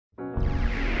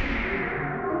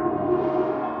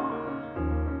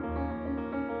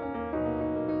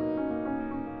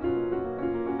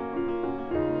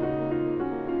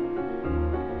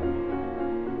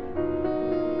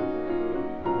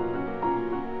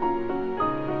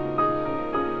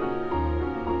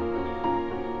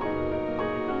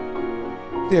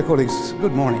Dear colleagues,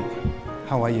 good morning.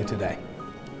 How are you today?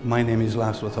 My name is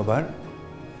Laszlo Tabar.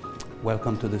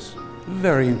 Welcome to this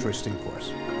very interesting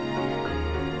course.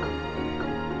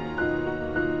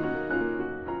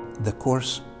 The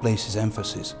course places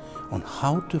emphasis on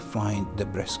how to find the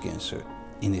breast cancer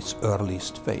in its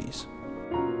earliest phase.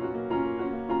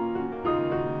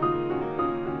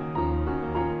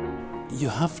 You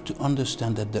have to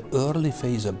understand that the early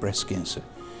phase of breast cancer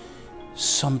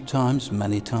sometimes,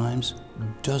 many times,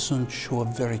 doesn't show a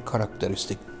very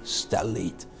characteristic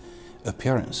stellate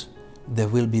appearance. There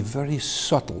will be very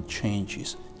subtle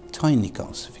changes, tiny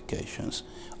calcifications,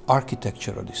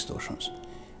 architectural distortions,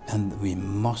 and we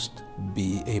must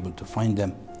be able to find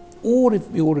them, or if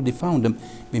we already found them,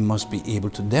 we must be able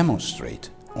to demonstrate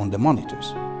on the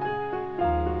monitors.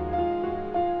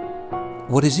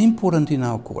 What is important in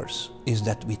our course is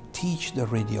that we teach the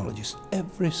radiologists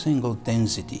every single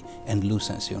density and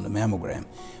lucency on the mammogram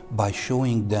by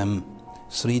showing them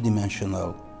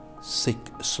three-dimensional thick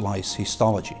slice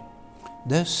histology.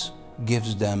 This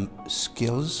gives them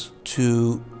skills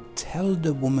to tell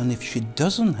the woman if she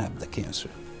doesn't have the cancer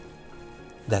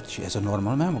that she has a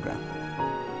normal mammogram.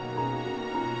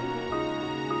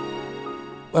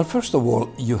 Well, first of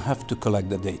all, you have to collect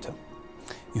the data.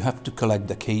 You have to collect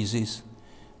the cases,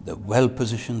 the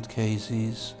well-positioned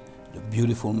cases, the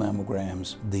beautiful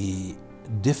mammograms, the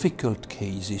difficult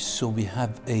cases, so we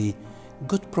have a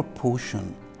good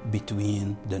proportion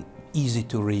between the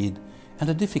easy-to-read and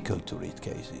the difficult-to-read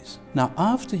cases. Now,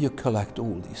 after you collect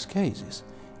all these cases,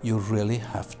 you really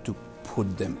have to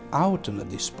put them out on a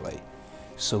display.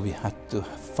 So we had to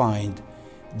find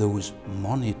those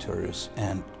monitors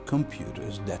and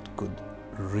computers that could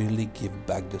really give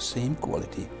back the same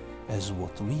quality as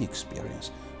what we experience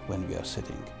when we are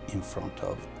sitting in front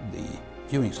of the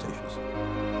viewing stations.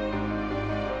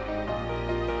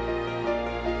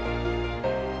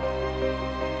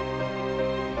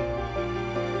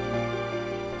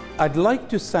 I'd like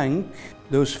to thank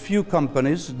those few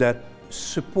companies that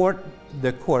support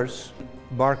the course.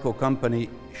 Barco company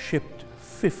shipped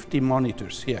 50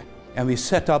 monitors here, and we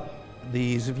set up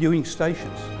these viewing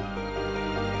stations.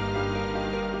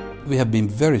 We have been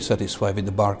very satisfied with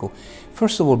the Barco.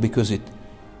 First of all, because it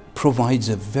provides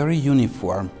a very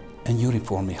uniform and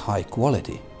uniformly high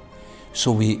quality.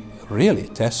 So we really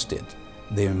tested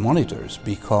the monitors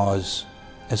because,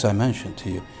 as I mentioned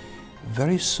to you,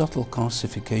 very subtle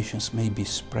calcifications may be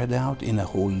spread out in a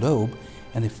whole lobe,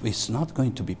 and if it's not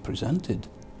going to be presented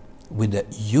with a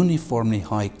uniformly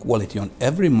high quality on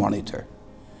every monitor,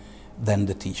 then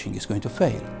the teaching is going to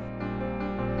fail.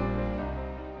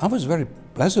 I was very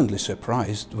pleasantly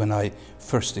surprised when I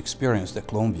first experienced the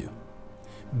clone view,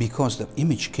 because the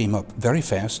image came up very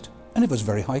fast and it was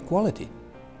very high quality.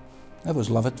 That was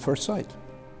love at first sight.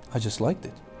 I just liked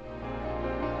it.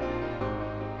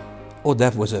 Oh,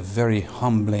 that was a very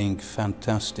humbling,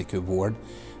 fantastic award,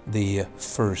 the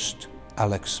first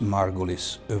Alex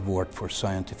Margulis Award for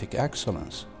Scientific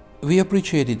Excellence. We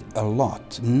appreciate it a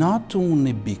lot, not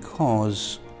only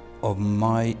because of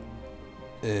my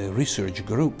research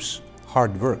group's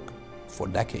hard work for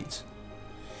decades,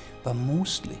 but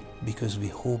mostly because we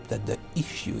hope that the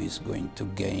issue is going to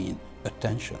gain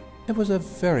attention. It was a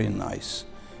very nice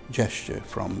gesture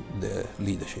from the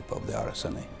leadership of the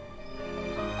RSNA.